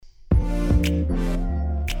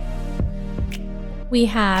We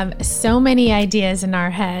have so many ideas in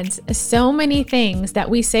our heads, so many things that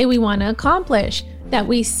we say we want to accomplish, that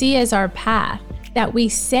we see as our path, that we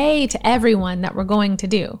say to everyone that we're going to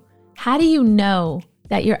do. How do you know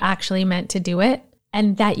that you're actually meant to do it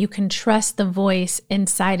and that you can trust the voice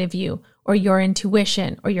inside of you or your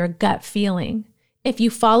intuition or your gut feeling? If you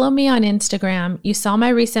follow me on Instagram, you saw my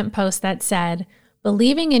recent post that said,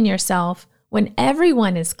 believing in yourself when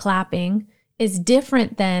everyone is clapping is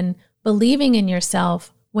different than believing in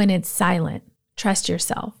yourself when it's silent. Trust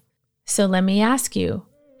yourself. So let me ask you,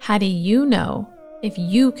 how do you know if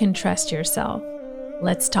you can trust yourself?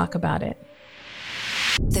 Let's talk about it.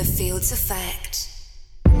 The Fields Effect.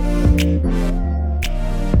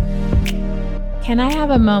 Can I have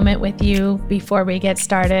a moment with you before we get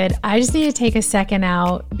started? I just need to take a second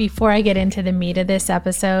out before I get into the meat of this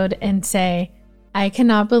episode and say, I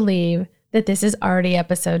cannot believe that this is already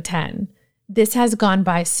episode 10. This has gone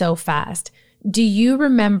by so fast. Do you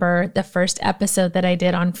remember the first episode that I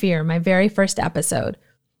did on fear, my very first episode?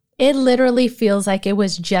 It literally feels like it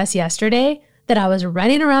was just yesterday that I was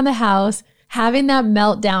running around the house, having that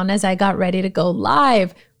meltdown as I got ready to go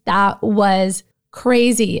live. That was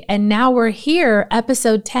crazy. And now we're here,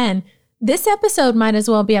 episode 10. This episode might as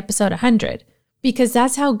well be episode 100 because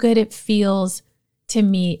that's how good it feels to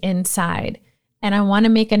me inside. And I want to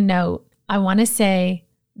make a note. I want to say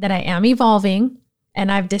that I am evolving and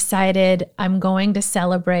I've decided I'm going to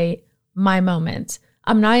celebrate my moments.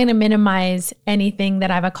 I'm not going to minimize anything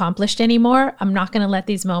that I've accomplished anymore. I'm not going to let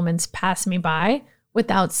these moments pass me by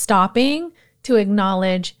without stopping to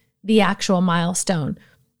acknowledge the actual milestone,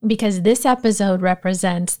 because this episode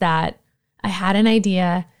represents that I had an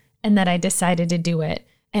idea and that I decided to do it.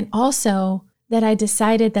 And also that I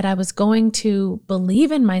decided that I was going to believe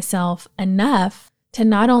in myself enough to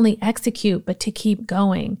not only execute, but to keep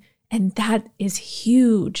going. And that is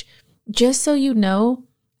huge. Just so you know,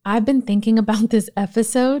 I've been thinking about this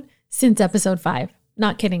episode since episode 5.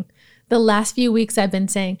 Not kidding. The last few weeks I've been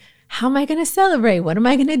saying, how am I going to celebrate? What am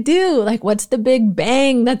I going to do? Like, what's the big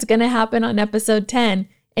bang that's going to happen on episode 10?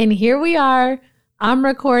 And here we are. I'm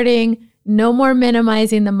recording. No more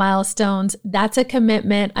minimizing the milestones. That's a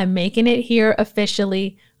commitment. I'm making it here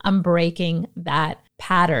officially. I'm breaking that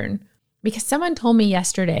pattern. Because someone told me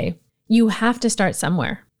yesterday, you have to start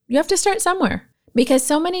somewhere. You have to start somewhere. Because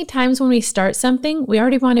so many times when we start something, we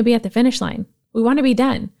already want to be at the finish line. We want to be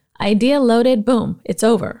done. Idea loaded, boom, it's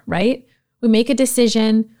over, right? We make a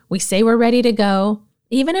decision. We say we're ready to go.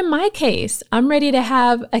 Even in my case, I'm ready to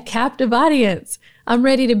have a captive audience. I'm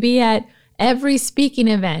ready to be at every speaking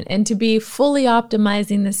event and to be fully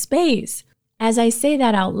optimizing the space. As I say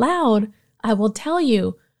that out loud, I will tell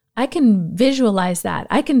you, I can visualize that.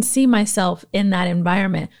 I can see myself in that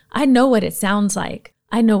environment. I know what it sounds like.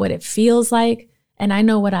 I know what it feels like. And I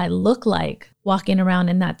know what I look like walking around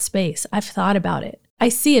in that space. I've thought about it. I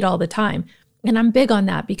see it all the time. And I'm big on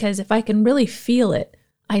that because if I can really feel it,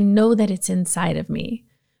 I know that it's inside of me.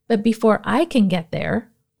 But before I can get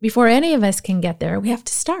there, before any of us can get there, we have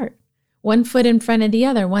to start. One foot in front of the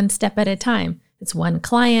other, one step at a time. It's one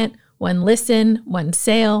client, one listen, one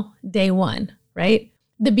sale, day one, right?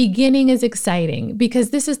 The beginning is exciting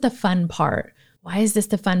because this is the fun part. Why is this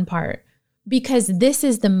the fun part? Because this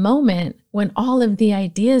is the moment when all of the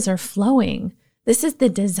ideas are flowing. This is the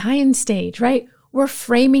design stage, right? We're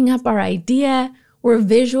framing up our idea. We're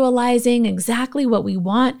visualizing exactly what we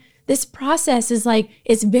want. This process is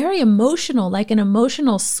it's very emotional, like an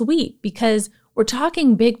emotional suite, because we're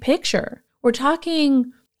talking big picture. We're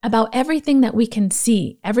talking about everything that we can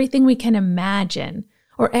see, everything we can imagine,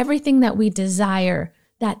 or everything that we desire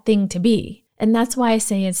that thing to be. And that's why I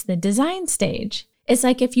say it's the design stage. It's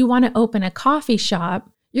like if you want to open a coffee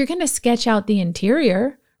shop, you're going to sketch out the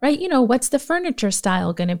interior, right? You know, what's the furniture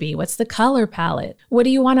style going to be? What's the color palette? What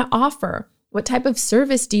do you want to offer? What type of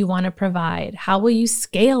service do you want to provide? How will you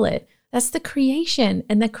scale it? That's the creation.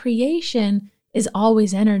 And the creation is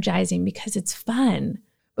always energizing because it's fun.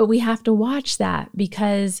 But we have to watch that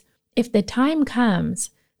because if the time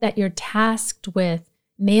comes that you're tasked with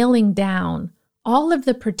nailing down all of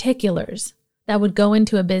the particulars that would go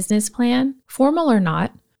into a business plan, formal or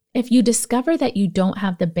not, if you discover that you don't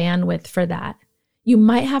have the bandwidth for that, you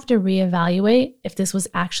might have to reevaluate if this was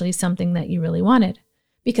actually something that you really wanted.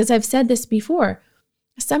 Because I've said this before,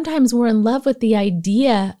 sometimes we're in love with the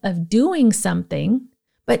idea of doing something,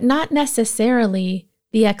 but not necessarily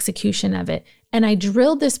the execution of it. And I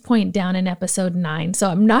drilled this point down in episode 9, so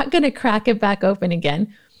I'm not going to crack it back open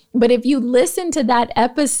again. But if you listen to that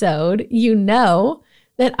episode, you know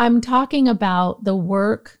that I'm talking about the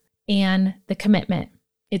work and the commitment.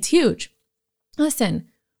 It's huge. Listen,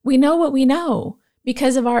 we know what we know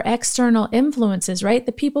because of our external influences, right?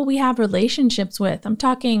 The people we have relationships with. I'm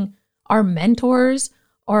talking our mentors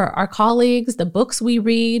or our colleagues, the books we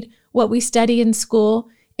read, what we study in school.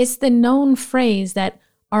 It's the known phrase that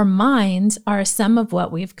our minds are a sum of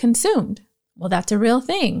what we've consumed. Well, that's a real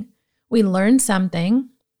thing. We learn something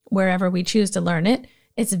wherever we choose to learn it.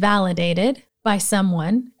 It's validated by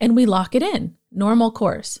someone and we lock it in. Normal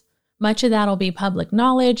course. Much of that will be public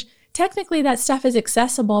knowledge. Technically, that stuff is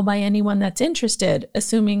accessible by anyone that's interested,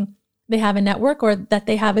 assuming they have a network or that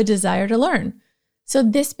they have a desire to learn. So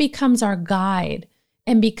this becomes our guide.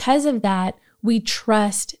 And because of that, we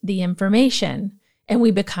trust the information and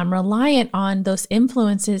we become reliant on those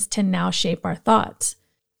influences to now shape our thoughts.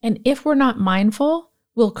 And if we're not mindful,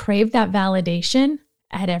 we'll crave that validation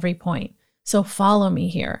at every point. So follow me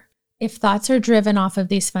here. If thoughts are driven off of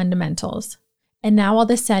these fundamentals, and now all of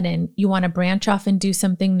a sudden you want to branch off and do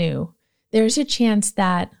something new, there's a chance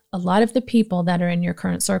that a lot of the people that are in your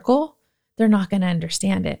current circle, they're not going to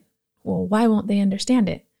understand it. Well, why won't they understand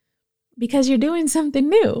it? Because you're doing something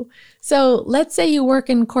new. So let's say you work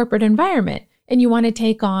in a corporate environment and you want to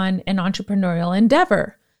take on an entrepreneurial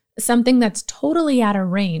endeavor, something that's totally out of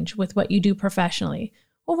range with what you do professionally.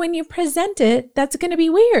 Well, when you present it, that's going to be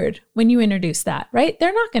weird when you introduce that, right?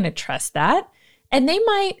 They're not going to trust that. And they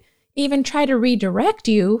might even try to redirect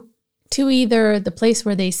you to either the place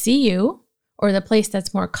where they see you or the place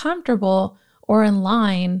that's more comfortable or in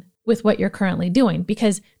line with what you're currently doing,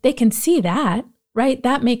 because they can see that, right?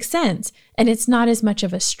 That makes sense. And it's not as much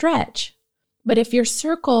of a stretch. But if your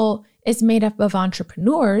circle is made up of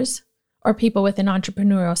entrepreneurs or people with an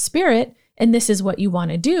entrepreneurial spirit, and this is what you want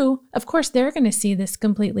to do, of course, they're going to see this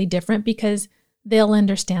completely different because they'll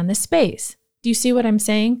understand the space. Do you see what I'm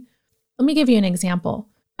saying? Let me give you an example.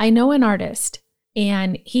 I know an artist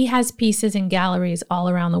and he has pieces in galleries all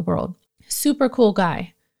around the world. Super cool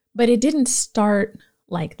guy, but it didn't start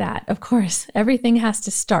like that. Of course, everything has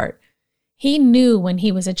to start. He knew when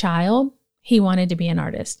he was a child, he wanted to be an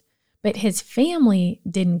artist, but his family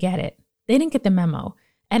didn't get it. They didn't get the memo.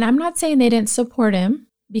 And I'm not saying they didn't support him,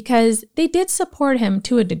 because they did support him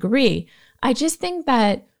to a degree. I just think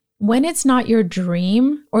that when it's not your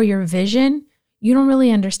dream or your vision, you don't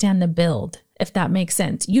really understand the build, if that makes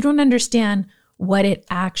sense. You don't understand what it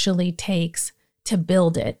actually takes to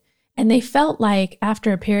build it. And they felt like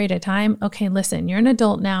after a period of time, okay, listen, you're an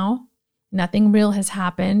adult now. Nothing real has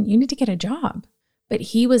happened. You need to get a job. But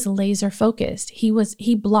he was laser focused.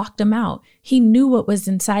 He blocked him out. He knew what was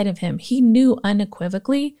inside of him. He knew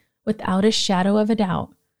unequivocally, without a shadow of a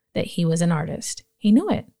doubt, that he was an artist. He knew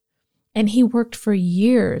it. And he worked for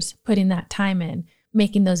years putting that time in,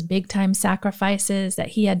 making those big time sacrifices that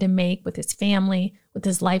he had to make with his family, with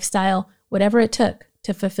his lifestyle, whatever it took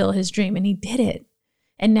to fulfill his dream. And he did it.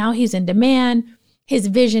 And now he's in demand. His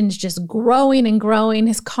vision's just growing and growing.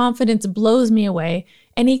 His confidence blows me away.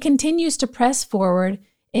 And he continues to press forward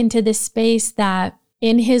into this space that,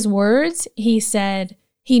 in his words, he said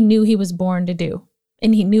he knew he was born to do.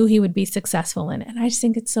 And he knew he would be successful in it. And I just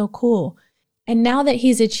think it's so cool. And now that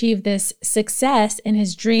he's achieved this success and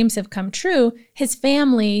his dreams have come true, his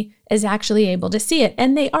family is actually able to see it.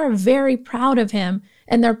 And they are very proud of him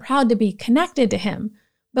and they're proud to be connected to him.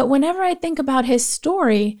 But whenever I think about his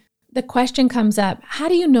story, the question comes up, how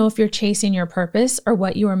do you know if you're chasing your purpose or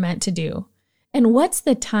what you were meant to do? And what's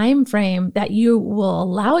the time frame that you will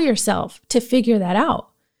allow yourself to figure that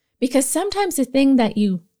out? Because sometimes the thing that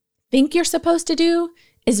you think you're supposed to do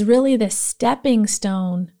is really the stepping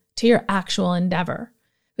stone to your actual endeavor.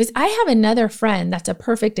 Because I have another friend that's a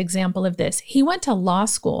perfect example of this. He went to law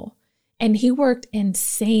school and he worked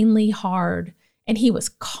insanely hard and he was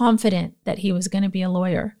confident that he was going to be a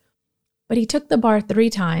lawyer. But he took the bar 3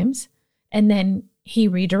 times and then he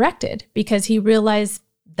redirected because he realized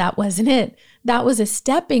that wasn't it. That was a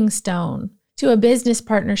stepping stone to a business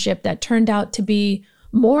partnership that turned out to be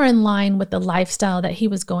more in line with the lifestyle that he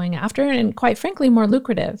was going after and, quite frankly, more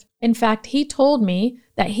lucrative. In fact, he told me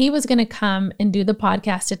that he was going to come and do the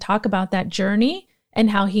podcast to talk about that journey and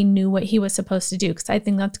how he knew what he was supposed to do, because I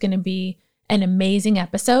think that's going to be an amazing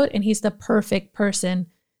episode and he's the perfect person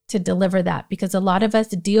to deliver that, because a lot of us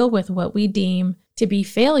deal with what we deem to be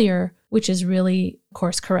failure, which is really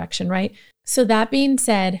course correction, right? So that being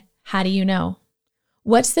said, how do you know?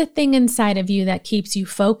 What's the thing inside of you that keeps you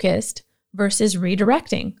focused versus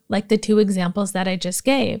redirecting, like the 2 examples that I just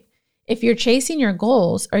gave? If you're chasing your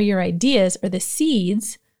goals or your ideas or the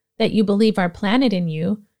seeds that you believe are planted in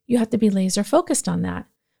you, you have to be laser focused on that.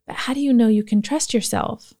 But how do you know you can trust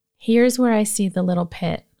yourself? Here's where I see the little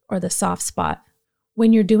pit or the soft spot.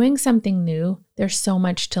 When you're doing something new, there's so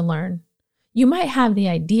much to learn. You might have the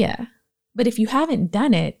idea, but if you haven't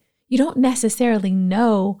done it, you don't necessarily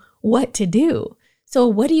know what to do. So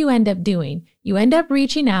what do you end up doing? You end up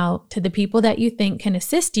reaching out to the people that you think can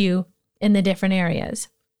assist you in the different areas.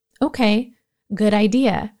 Okay, good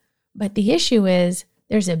idea. But the issue is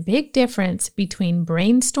there's a big difference between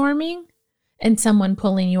brainstorming and someone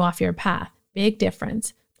pulling you off your path. Big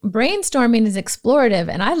difference. Brainstorming is explorative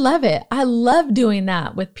and I love it. I love doing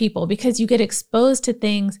that with people because you get exposed to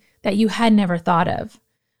things that you had never thought of.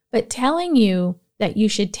 But telling you that you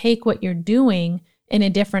should take what you're doing in a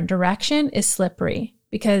different direction is slippery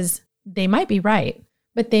because they might be right,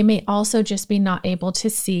 but they may also just be not able to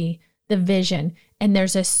see the vision. And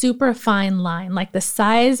there's a super fine line, like the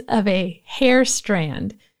size of a hair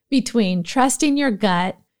strand between trusting your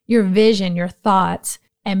gut, your vision, your thoughts,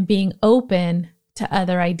 and being open to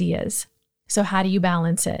other ideas. So how do you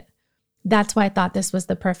balance it? That's why I thought this was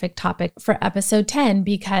the perfect topic for episode 10,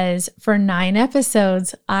 because for 9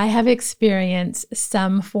 episodes, I have experienced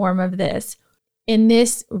some form of this. In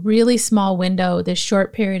this really small window, this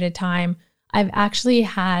short period of time, I've actually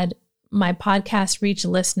had my podcast reach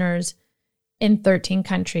listeners in 13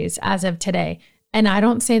 countries as of today. And I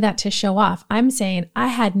don't say that to show off. I'm saying I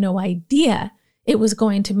had no idea it was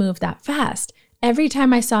going to move that fast. Every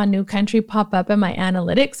time I saw a new country pop up in my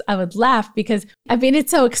analytics, I would laugh because,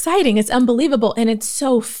 it's so exciting, it's unbelievable, and it's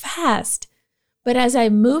so fast. But as I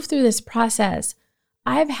move through this process,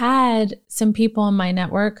 I've had some people in my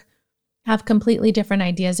network have completely different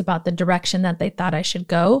ideas about the direction that they thought I should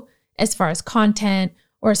go as far as content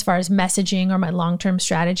or as far as messaging or my long-term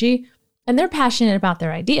strategy. And they're passionate about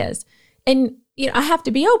their ideas. And I have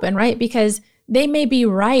to be open, right? Because they may be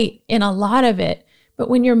right in a lot of it. But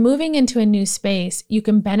when you're moving into a new space, you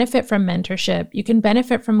can benefit from mentorship, you can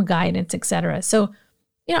benefit from guidance, etc. So,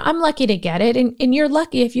 I'm lucky to get it. And you're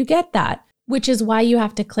lucky if you get that, which is why you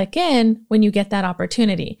have to click in when you get that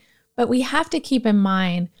opportunity. But we have to keep in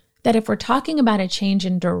mind that if we're talking about a change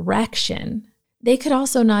in direction, they could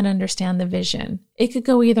also not understand the vision. It could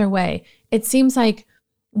go either way. It seems like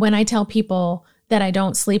when I tell people that I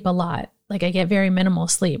don't sleep a lot, like I get very minimal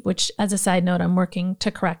sleep, which as a side note, I'm working to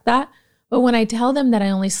correct that. But when I tell them that I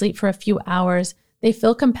only sleep for a few hours, they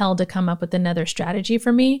feel compelled to come up with another strategy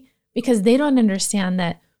for me because they don't understand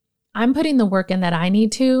that I'm putting the work in that I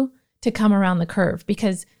need to come around the curve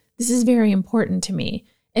because this is very important to me.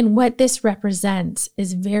 And what this represents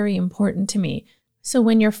is very important to me. So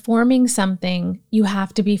when you're forming something, you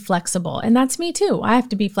have to be flexible. And that's me too. I have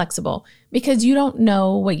to be flexible because you don't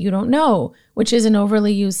know what you don't know, which is an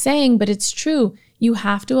overly used saying, but it's true. You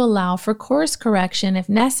have to allow for course correction if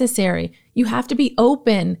necessary. You have to be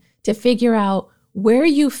open to figure out where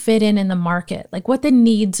you fit in the market, like what the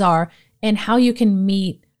needs are and how you can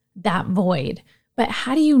meet that void. But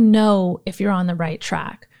how do you know if you're on the right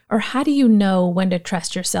track? Or how do you know when to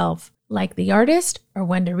trust yourself like the artist or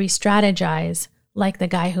when to re-strategize like the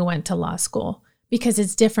guy who went to law school? Because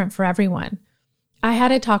it's different for everyone. I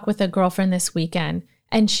had a talk with a girlfriend this weekend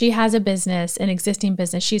and she has a business, an existing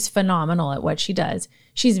business. She's phenomenal at what she does.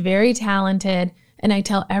 She's very talented. And I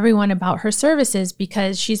tell everyone about her services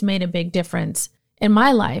because she's made a big difference in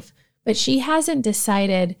my life. But she hasn't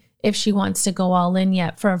decided if she wants to go all in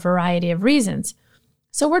yet for a variety of reasons.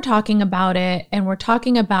 So we're talking about it and we're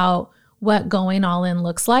talking about what going all in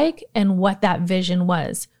looks like and what that vision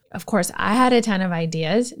was. Of course, I had a ton of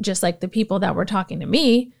ideas, just like the people that were talking to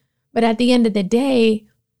me. But at the end of the day,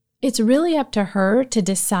 it's really up to her to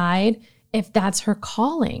decide if that's her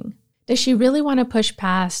calling. Does she really want to push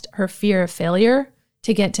past her fear of failure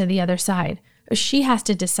to get to the other side? Or she has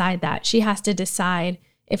to decide that. She has to decide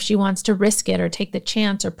if she wants to risk it or take the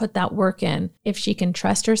chance or put that work in, if she can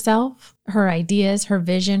trust herself, her ideas, her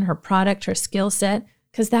vision, her product, her skill set,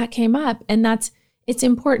 because that came up. And it's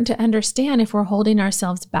important to understand if we're holding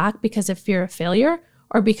ourselves back because of fear of failure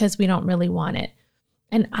or because we don't really want it.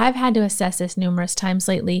 And I've had to assess this numerous times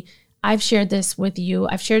lately. I've shared this with you.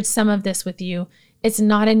 I've shared some of this with you. It's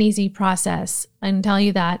not an easy process. I can tell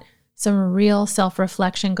you that some real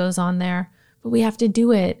self-reflection goes on there, but we have to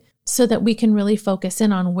do it so that we can really focus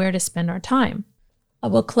in on where to spend our time. I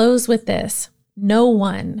will close with this. No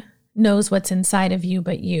one knows what's inside of you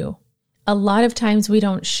but you. A lot of times we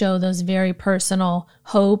don't show those very personal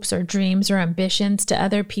hopes or dreams or ambitions to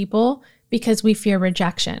other people because we fear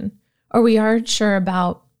rejection or we aren't sure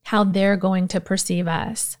about how they're going to perceive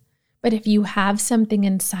us. But if you have something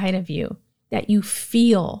inside of you that you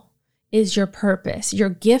feel is your purpose, your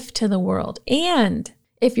gift to the world, and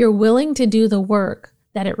if you're willing to do the work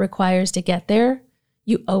that it requires to get there,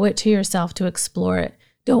 you owe it to yourself to explore it.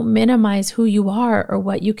 Don't minimize who you are or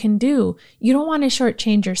what you can do. You don't want to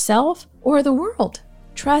shortchange yourself or the world.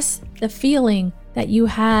 Trust the feeling that you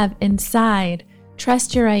have inside.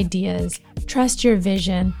 Trust your ideas. Trust your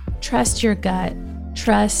vision. Trust your gut.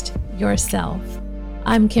 Trust yourself.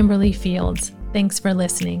 I'm Kimberly Fields. Thanks for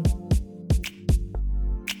listening.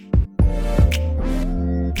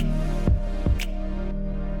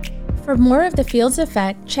 For more of The Fields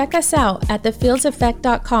Effect, check us out at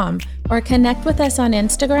thefieldseeffect.com or connect with us on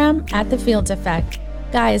Instagram at The Fields Effect.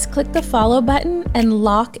 Guys, click the follow button and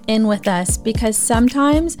lock in with us, because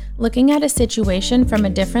sometimes looking at a situation from a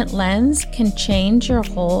different lens can change your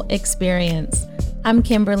whole experience. I'm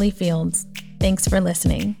Kimberly Fields. Thanks for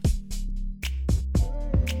listening.